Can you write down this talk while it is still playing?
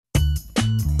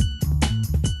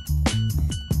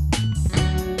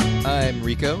I'm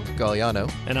Rico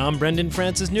Galliano. And I'm Brendan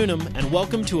Francis Newnham, and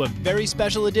welcome to a very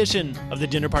special edition of the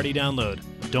Dinner Party Download.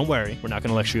 Don't worry, we're not going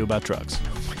to lecture you about drugs.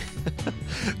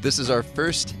 This is our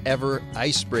first ever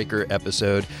Icebreaker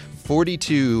episode.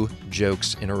 42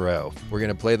 jokes in a row. We're going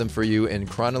to play them for you in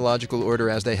chronological order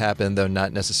as they happen, though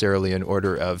not necessarily in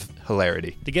order of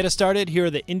hilarity. To get us started, here are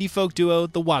the indie folk duo,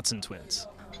 the Watson Twins.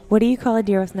 What do you call a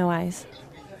deer with no eyes?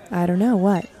 I don't know.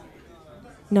 What?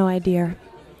 No idea.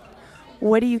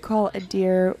 What do you call a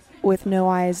deer with no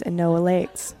eyes and no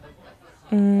legs?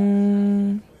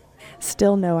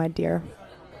 Still no idea.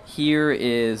 Here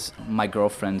is my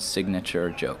girlfriend's signature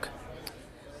joke.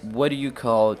 What do you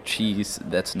call cheese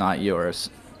that's not yours?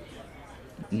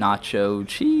 Nacho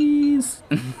cheese.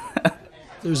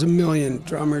 There's a million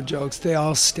drummer jokes. They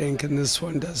all stink, and this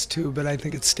one does too, but I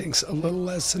think it stinks a little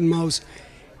less than most.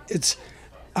 It's,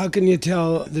 how can you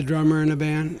tell the drummer in a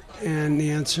band? And the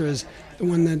answer is the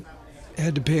one that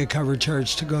had to pay a cover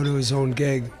charge to go to his own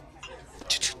gig.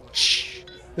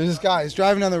 There's this guy, he's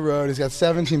driving down the road, he's got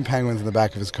 17 penguins in the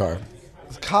back of his car.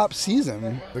 The cop sees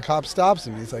him, the cop stops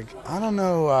him, he's like, I don't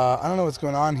know what's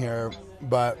going on here,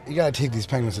 but you gotta take these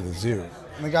penguins to the zoo.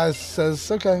 And the guy says,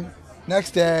 okay.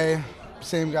 Next day,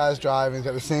 same guy's driving, he's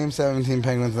got the same 17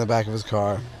 penguins in the back of his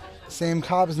car. Same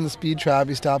cop is in the speed trap,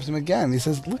 he stops him again. He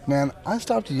says, look man, I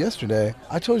stopped you yesterday,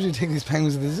 I told you to take these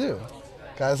penguins to the zoo.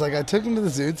 Guy's like, I took him to the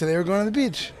zoo, today we're going to the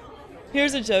beach.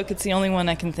 Here's a joke, it's the only one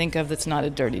I can think of that's not a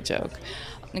dirty joke.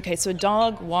 Okay, so a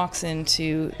dog walks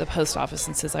into the post office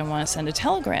and says, I want to send a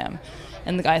telegram.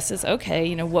 And the guy says,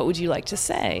 okay, what would you like to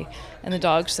say? And the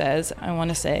dog says, I want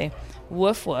to say,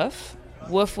 woof, woof,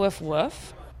 woof, woof,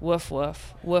 woof, woof,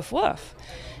 woof, woof, woof.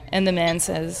 And the man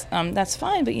says, that's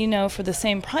fine, but for the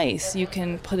same price, you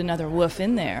can put another woof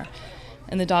in there.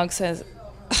 And the dog says,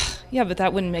 yeah, but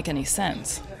that wouldn't make any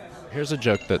sense. Here's a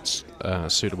joke that's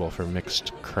suitable for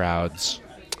mixed crowds.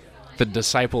 The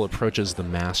disciple approaches the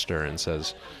master and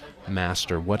says,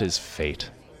 Master, what is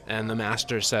fate? And the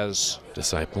master says,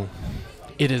 Disciple,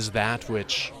 it is that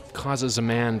which causes a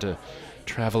man to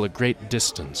travel a great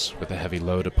distance with a heavy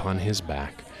load upon his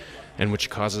back, and which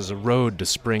causes a road to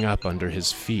spring up under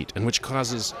his feet, and which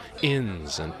causes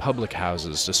inns and public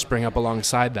houses to spring up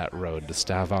alongside that road to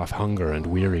stave off hunger and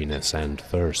weariness and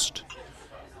thirst.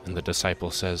 And the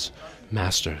disciple says,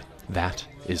 Master, that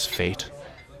is fate?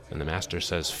 And the master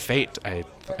says, fate? I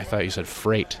thought you said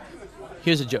freight.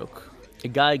 Here's a joke. A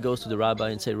guy goes to the rabbi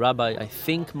and says, Rabbi, I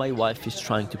think my wife is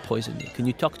trying to poison me. Can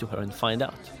you talk to her and find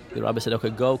out? The rabbi said, okay,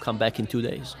 go, come back in 2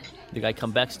 days. The guy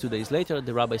comes back 2 days later.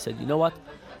 The rabbi said, you know what?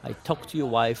 I talked to your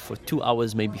wife for 2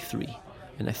 hours, maybe 3.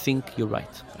 And I think you're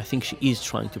right. I think she is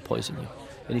trying to poison you.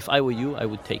 And if I were you, I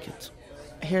would take it.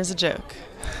 Here's a joke.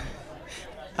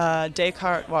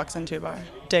 Descartes walks into a bar.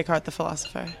 Descartes the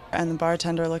philosopher. And the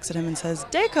bartender looks at him and says,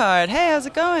 Descartes, hey, how's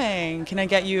it going? Can I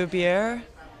get you a beer?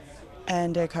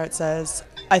 And Descartes says,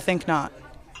 I think not.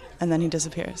 And then he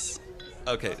disappears.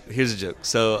 Okay, here's a joke.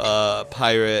 So a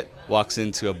pirate walks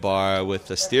into a bar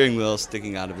with a steering wheel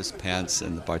sticking out of his pants,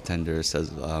 and the bartender says,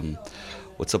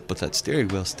 what's up with that steering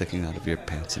wheel sticking out of your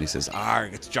pants? And he says,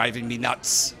 arg, it's driving me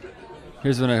nuts.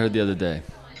 Here's what I heard the other day.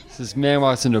 This man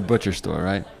walks into a butcher store,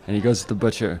 right? And he goes to the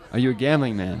butcher, are you a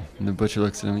gambling man? And the butcher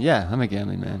looks at him, yeah, I'm a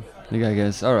gambling man. The guy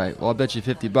goes, all right, well, I'll bet you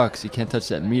 $50 you can't touch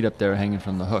that meat up there hanging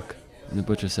from the hook. And the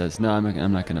butcher says, no, I'm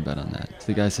not going to bet on that. So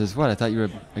the guy says, what, I thought you were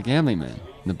a gambling man.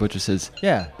 And the butcher says,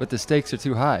 yeah, but the stakes are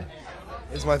too high.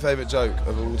 It's my favourite joke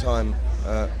of all time.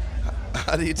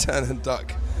 How do you turn a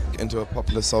duck into a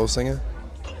popular soul singer?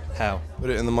 How? Put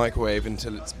it in the microwave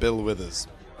until it's Bill Withers.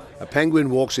 A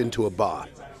penguin walks into a bar.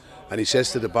 And he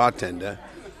says to the bartender,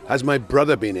 has my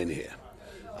brother been in here?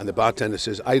 And the bartender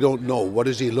says, I don't know. What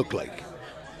does he look like?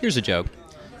 Here's a joke.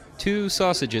 2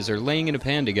 sausages are laying in a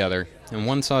pan together, and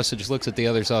one sausage looks at the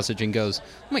other sausage and goes,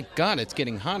 oh my God, it's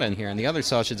getting hot in here. And the other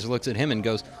sausage looks at him and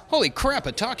goes, holy crap,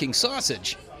 a talking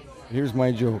sausage. Here's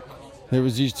my joke. There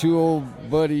was these 2 old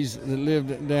buddies that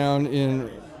lived down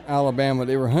in Alabama.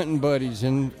 They were hunting buddies,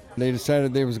 and they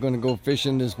decided they was going to go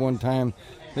fishing this one time.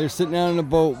 They're sitting down in a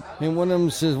boat, and one of them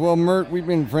says, well, Mert, we've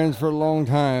been friends for a long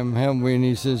time, haven't we? And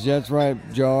he says, that's right,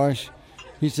 Josh.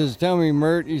 He says, tell me,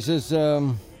 Mert, he says,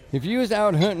 if you was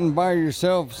out hunting by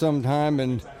yourself sometime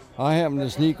and I happened to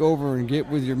sneak over and get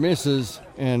with your missus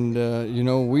and,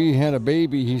 we had a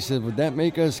baby, he said, would that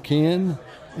make us kin?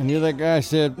 And the other guy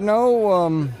said,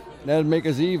 no, that'd make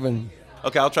us even.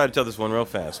 Okay, I'll try to tell this one real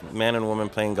fast. Man and woman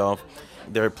playing golf.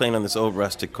 They're playing on this old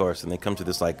rustic course, and they come to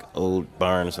this old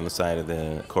barns on the side of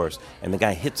the course, and the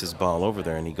guy hits his ball over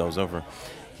there, and he goes over.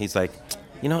 He's like,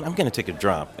 you know what, I'm going to take a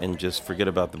drop and just forget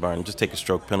about the bar and just take a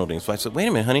stroke penalty. So I said, wait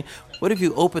a minute, honey, what if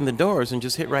you open the doors and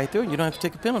just hit right through? You don't have to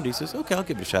take a penalty. He says, okay, I'll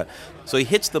give it a shot. So he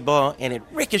hits the ball, and it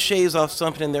ricochets off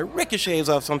something, and there ricochets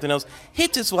off something else,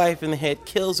 hits his wife in the head,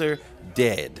 kills her,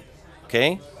 dead.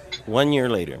 Okay? 1 year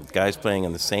later, the guy's playing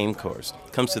on the same course,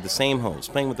 comes to the same holes,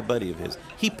 playing with a buddy of his.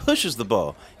 He pushes the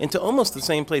ball into almost the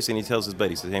same place, and he tells his buddy,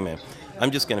 he says, hey, man,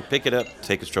 I'm just going to pick it up,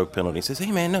 take a stroke penalty. He says, hey,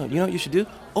 man, no, you know what you should do?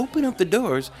 Open up the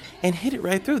doors and hit it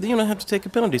right through. Then you don't have to take a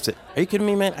penalty. He said, are you kidding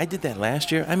me, man? I did that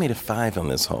last year. I made a 5 on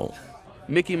this hole.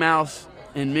 Mickey Mouse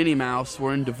and Minnie Mouse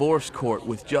were in divorce court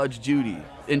with Judge Judy.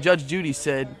 And Judge Judy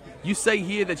said, you say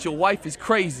here that your wife is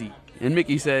crazy. And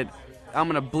Mickey said, I'm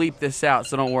going to bleep this out,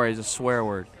 so don't worry, it's a swear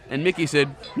word. And Mickey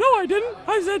said, no, I didn't.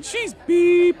 I said she's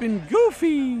beep and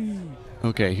goofy.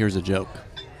 Okay, here's a joke.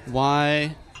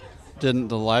 Why didn't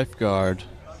the lifeguard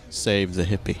save the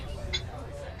hippie?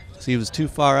 Because he was too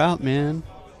far out, man.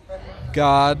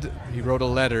 God, he wrote a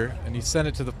letter, and he sent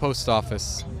it to the post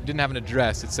office. It didn't have an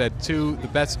address. It said, to the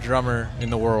best drummer in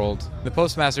the world. The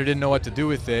postmaster didn't know what to do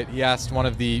with it. He asked one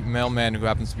of the mailmen who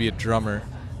happens to be a drummer.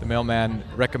 The mailman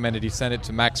recommended he send it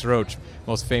to Max Roach,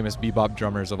 most famous bebop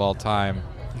drummers of all time.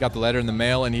 He got the letter in the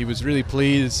mail, and he was really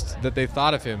pleased that they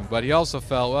thought of him. But he also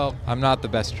felt, well, I'm not the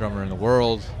best drummer in the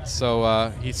world.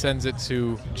 So he sends it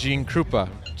to Gene Krupa.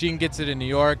 Gene gets it in New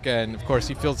York, and of course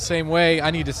he feels the same way.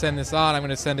 I need to send this on. I'm going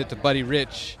to send it to Buddy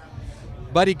Rich.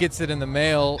 Buddy gets it in the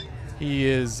mail. He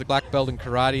is a black belt in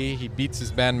karate. He beats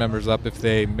his band members up if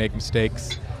they make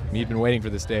mistakes. He'd been waiting for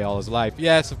this day all his life.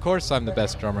 Yes, of course I'm the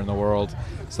best drummer in the world.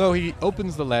 So he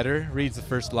opens the letter, reads the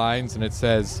first lines, and it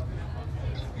says,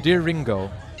 Dear Ringo.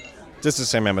 This is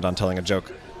Sam Amadon telling a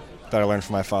joke that I learned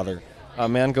from my father. A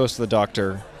man goes to the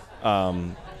doctor.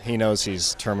 He knows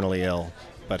he's terminally ill,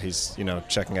 but he's,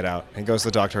 checking it out. He goes to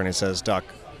the doctor and he says, Doc,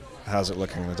 how's it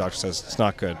looking? The doctor says, it's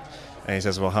not good. And he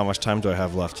says, well, how much time do I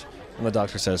have left? And the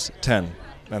doctor says, 10.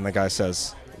 And the guy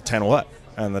says, 10 what?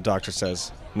 And the doctor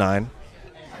says, 9.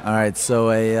 All right, so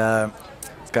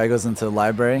this guy goes into the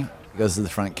library. He goes to the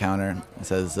front counter and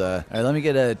says, all right, let me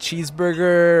get a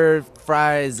cheeseburger,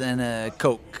 fries, and a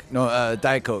Coke. No,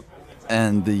 Diet Coke.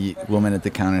 And the woman at the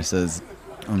counter says,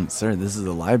 sir, this is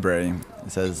a library. He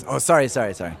says, oh, sorry.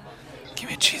 Give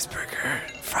me a cheeseburger,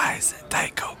 fries, and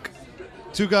Diet Coke.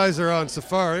 Two guys are on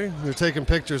safari. They're taking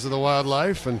pictures of the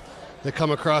wildlife, and they come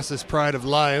across this pride of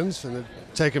lions, and they're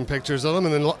taking pictures of them.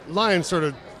 And then lion sort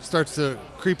of starts to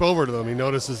creep over to them. He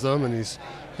notices them, and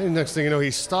next thing you know,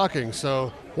 he's stalking.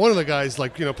 So one of the guys,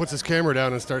 puts his camera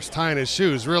down and starts tying his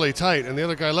shoes really tight. And the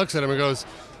other guy looks at him and goes,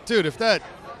 dude, if that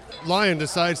lion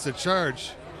decides to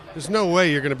charge, there's no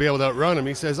way you're going to be able to outrun him.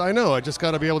 He says, I know, I just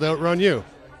got to be able to outrun you.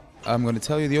 I'm going to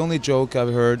tell you the only joke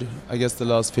I've heard, I guess, the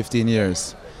last 15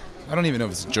 years. I don't even know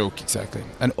if it's a joke exactly.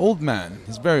 An old man,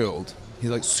 he's very old.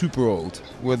 He's like super old,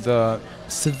 with a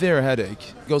severe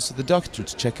headache. Goes to the doctor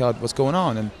to check out what's going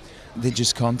on, and they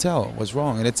just can't tell what's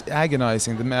wrong. And it's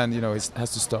agonizing. The man, has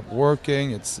to stop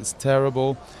working. It's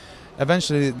terrible.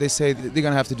 Eventually, they say they're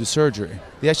going to have to do surgery.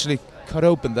 They actually cut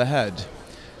open the head.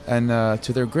 And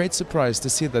to their great surprise, they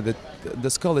see that the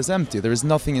skull is empty. There is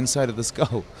nothing inside of the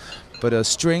skull, but a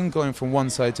string going from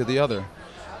one side to the other.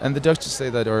 And the doctors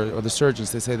say that, or the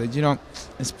surgeons, they say that,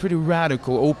 it's pretty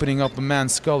radical opening up a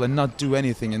man's skull and not do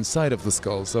anything inside of the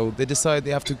skull. So they decide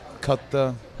they have to cut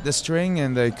the string,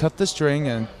 and they cut the string,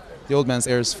 and the old man's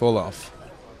ears fall off.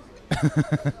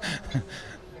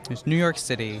 There's New York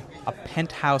City, a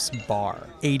penthouse bar,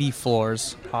 80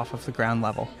 floors off of the ground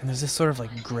level. And there's this sort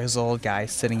of grizzled guy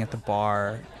sitting at the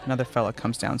bar. Another fella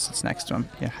comes down and sits next to him.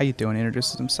 Yeah, how you doing? He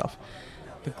introduces himself.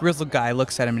 The grizzled guy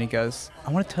looks at him and he goes,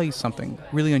 I want to tell you something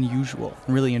really unusual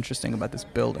and really interesting about this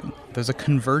building. There's a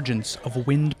convergence of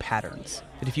wind patterns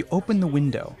that if you open the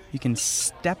window, you can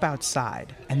step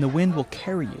outside and the wind will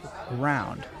carry you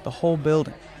around the whole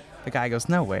building. The guy goes,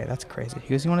 no way, that's crazy. He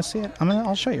goes, you want to see it?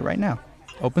 I'll show you right now.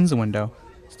 Opens the window,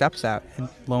 steps out, and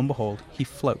lo and behold, he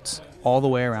floats all the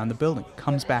way around the building,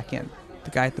 comes back in.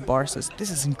 The guy at the bar says, this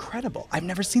is incredible. I've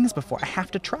never seen this before. I have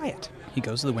to try it. He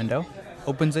goes to the window,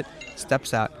 opens it,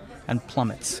 steps out, and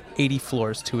plummets 80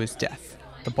 floors to his death.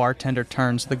 The bartender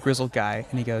turns to the grizzled guy,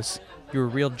 and he goes, you're a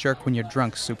real jerk when you're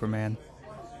drunk, Superman.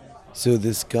 So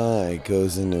this guy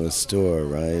goes into a store,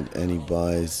 right, and he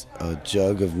buys a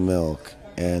jug of milk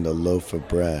and a loaf of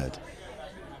bread.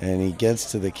 And he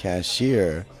gets to the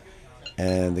cashier,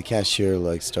 and the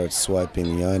cashier starts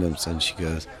swiping the items, and she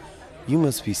goes, you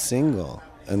must be single.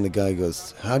 And the guy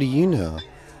goes, how do you know?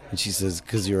 And she says,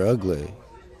 'cause you're ugly.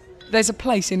 There's a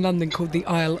place in London called the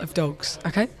Isle of Dogs,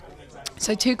 okay?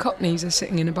 So two cockneys are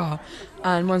sitting in a bar,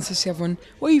 and one says to the other one,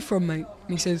 where are you from, mate? And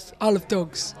he says, Isle of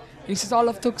Dogs. He says, I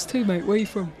love ducks too, mate. Where are you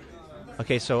from?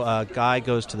 Okay, so a guy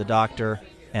goes to the doctor,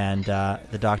 and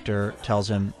the doctor tells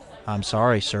him, I'm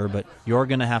sorry, sir, but you're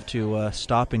going to have to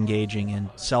stop engaging in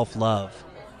self-love.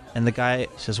 And the guy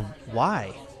says,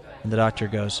 why? And the doctor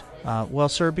goes, well,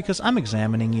 sir, because I'm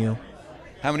examining you.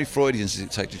 How many Freudians does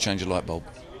it take to change a light bulb?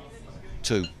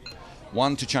 2.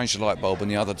 1 to change the light bulb and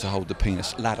the other to hold the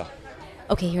penis. Ladder.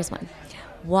 Okay, here's one.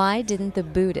 Why didn't the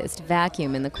Buddhist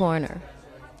vacuum in the corner?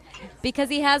 Because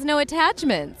he has no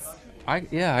attachments.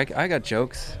 I got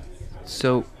jokes.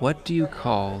 So what do you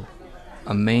call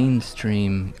a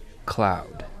mainstream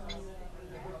cloud?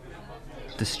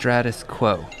 The status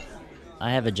quo.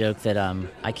 I have a joke that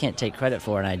I can't take credit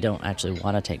for, and I don't actually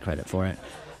want to take credit for it.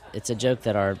 It's a joke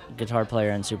that our guitar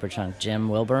player in Superchunk, Jim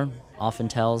Wilbur, often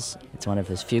tells. It's one of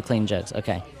his few clean jokes.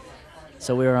 Okay,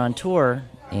 so we were on tour,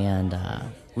 and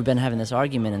we've been having this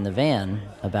argument in the van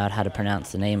about how to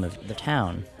pronounce the name of the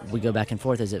town. We go back and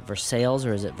forth. Is it Versailles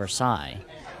or is it Versailles?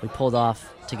 We pulled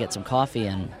off to get some coffee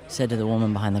and said to the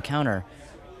woman behind the counter,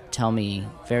 tell me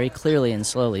very clearly and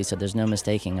slowly so there's no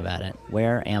mistaking about it,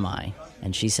 where am I?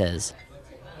 And she says,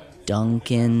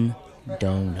 Dunkin'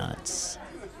 Donuts.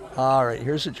 All right,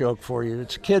 here's a joke for you.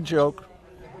 It's a kid joke.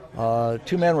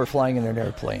 2 men were flying in an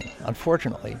airplane.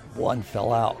 Unfortunately, one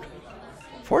fell out.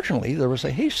 Fortunately, there was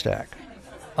a haystack.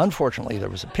 Unfortunately, there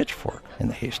was a pitchfork in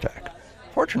the haystack.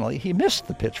 Fortunately, he missed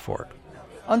the pitchfork.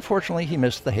 Unfortunately, he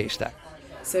missed the haystack.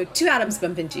 So 2 atoms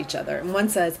bump into each other, and one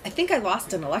says, I think I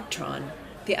lost an electron.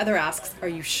 The other asks, are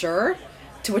you sure?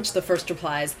 To which the first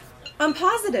replies, I'm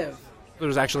positive. There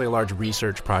was actually a large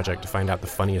research project to find out the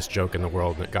funniest joke in the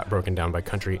world, and it got broken down by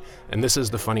country. And this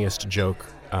is the funniest joke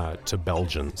to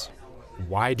Belgians.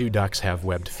 Why do ducks have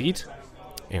webbed feet?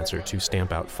 Answer, to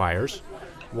stamp out fires.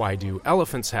 Why do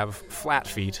elephants have flat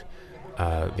feet?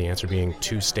 The answer being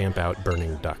to stamp out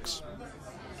burning ducks.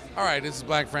 All right, this is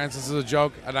Black France. This is a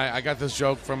joke, and I got this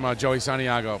joke from Joey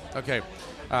Santiago. Okay,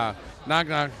 knock,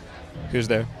 knock. Who's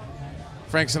there?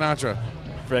 Frank Sinatra.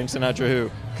 Frank Sinatra who?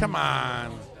 Come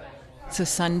on. So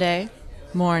Sunday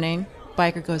morning,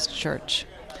 biker goes to church.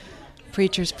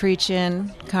 Preacher's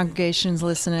preaching, congregation's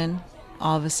listening.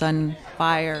 All of a sudden,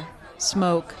 fire,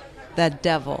 smoke, that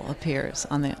devil appears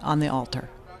on the altar.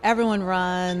 Everyone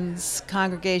runs,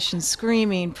 congregation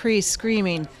screaming, priest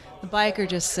screaming. The biker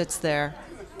just sits there.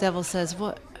 Devil says,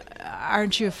 "What?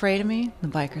 Aren't you afraid of me?" The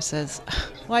biker says,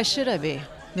 "Why should I be?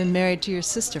 Been married to your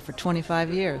sister for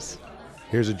 25 years."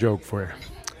 Here's a joke for you.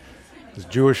 This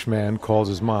Jewish man calls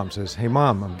his mom, says, "Hey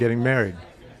mom, I'm getting married."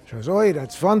 She goes, "Oh,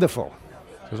 that's wonderful."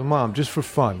 She goes, "Mom, just for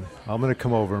fun, I'm going to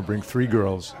come over and bring 3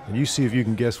 girls, and you see if you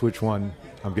can guess which one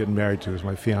I'm getting married to as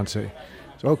my fiancée."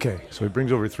 So, okay. So he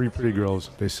brings over 3 pretty girls.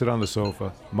 They sit on the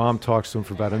sofa. Mom talks to them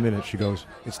for about a minute. She goes,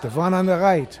 "It's the one on the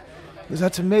right." He goes,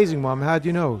 "That's amazing, Mom. How'd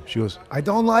you know?" She goes, "I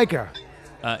don't like her."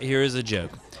 Here is a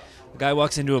joke. A guy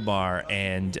walks into a bar,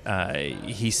 and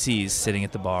he sees, sitting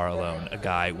at the bar alone, a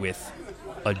guy with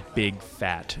a big,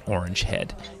 fat, orange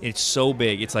head. It's so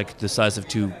big, it's like the size of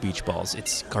 2 beach balls.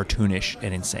 It's cartoonish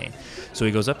and insane. So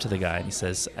he goes up to the guy, and he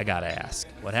says, "I gotta ask,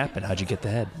 what happened? How'd you get the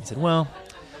head?" He said, "Well,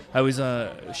 I was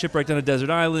shipwrecked on a desert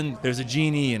island. There's a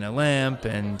genie and a lamp,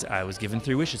 and I was given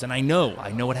 3 wishes. And I know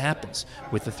what happens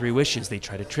with the 3 wishes. They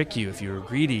try to trick you. If you're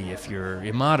greedy, if you're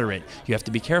immoderate, you have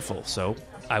to be careful. So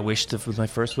I wished with my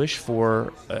first wish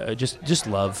for just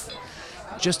love,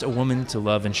 just a woman to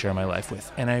love and share my life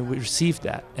with. And I received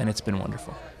that, and it's been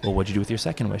wonderful." "Well, what'd you do with your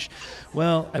second wish?"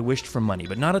 "Well, I wished for money,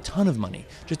 but not a ton of money.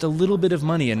 Just a little bit of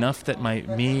money, enough that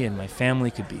me and my family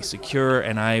could be secure,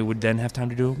 and I would then have time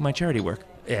to do my charity work.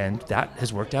 And that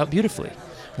has worked out beautifully."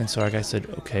 And so our guy said,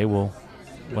 "Okay, well,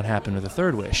 what happened with the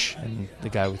 3rd wish?" And the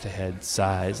guy with the head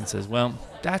sighs and says, "Well,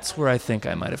 that's where I think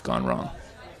I might have gone wrong.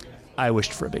 I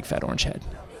wished for a big fat orange head."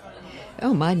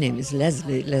 Oh, my name is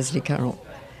Leslie Caron.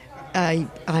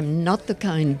 I'm not the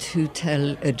kind to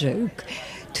tell a joke,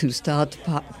 to start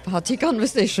party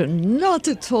conversation, not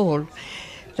at all.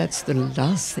 That's the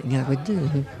last thing I would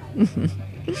do.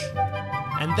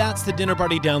 And that's the Dinner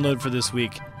Party download for this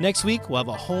week. Next week, we'll have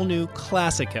a whole new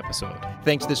classic episode.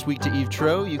 Thanks this week to Eve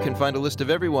Tro. You can find a list of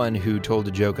everyone who told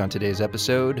a joke on today's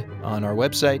episode on our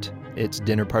website. It's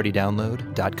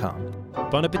dinnerpartydownload.com.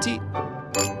 Bon appetit!